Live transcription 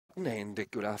And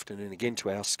good afternoon again to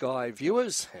our Sky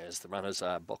viewers as the runners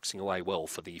are boxing away well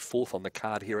for the fourth on the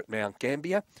card here at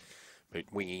Mt-Gambier.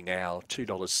 Mt-Wingy now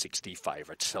 $2.60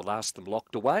 favourites. So last them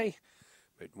locked away.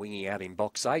 Mt-Wingy out in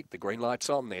box 8. The green light's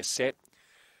on. They're set.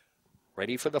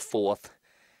 Ready for the fourth.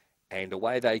 And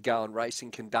away they go, and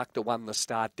Racing Conductor won the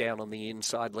start down on the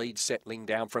inside. Lead settling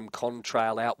down from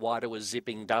Contrail. Out wider was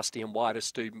Zipping Dusty, and wider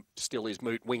still is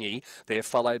Mt-Wingy. They're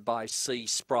followed by Sea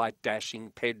Sprite,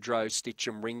 Dashing Pedro, Stitch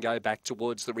and Ringo back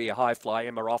towards the rear. High Fly,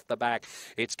 Emma off the back.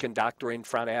 It's Conductor in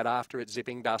front, out after it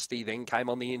Zipping Dusty. Then came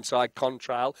on the inside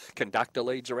Contrail. Conductor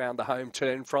leads around the home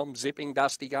turn from Zipping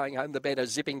Dusty. Going home the better.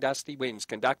 Zipping Dusty wins.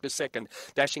 Conductor second.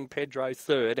 Dashing Pedro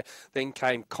third. Then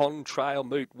came Contrail,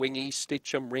 Mt-Wingy,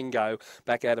 Stitch and Ringo.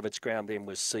 Back out of its ground then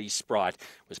was Sea Sprite.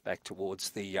 Was back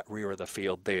towards the rear of the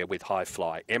field there with High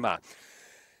Fly. Emma.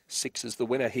 6 is the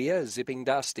winner here. Zipping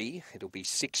Dusty. It'll be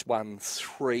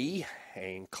 6-1-3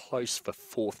 and close for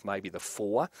fourth, maybe the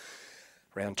 4.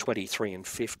 Around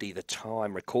 23:50 the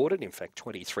time recorded. In fact,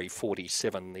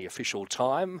 23:47 the official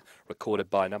time recorded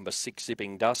by number 6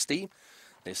 Zipping Dusty.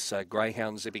 This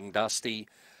greyhound Zipping Dusty,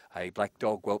 a black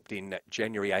dog whelped in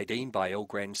January 18 by El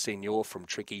Gran Senor from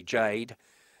Tricky Jade.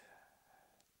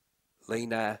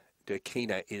 Lena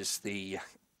Durkina is the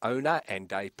owner and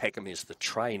Dave Peckham is the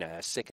trainer. Second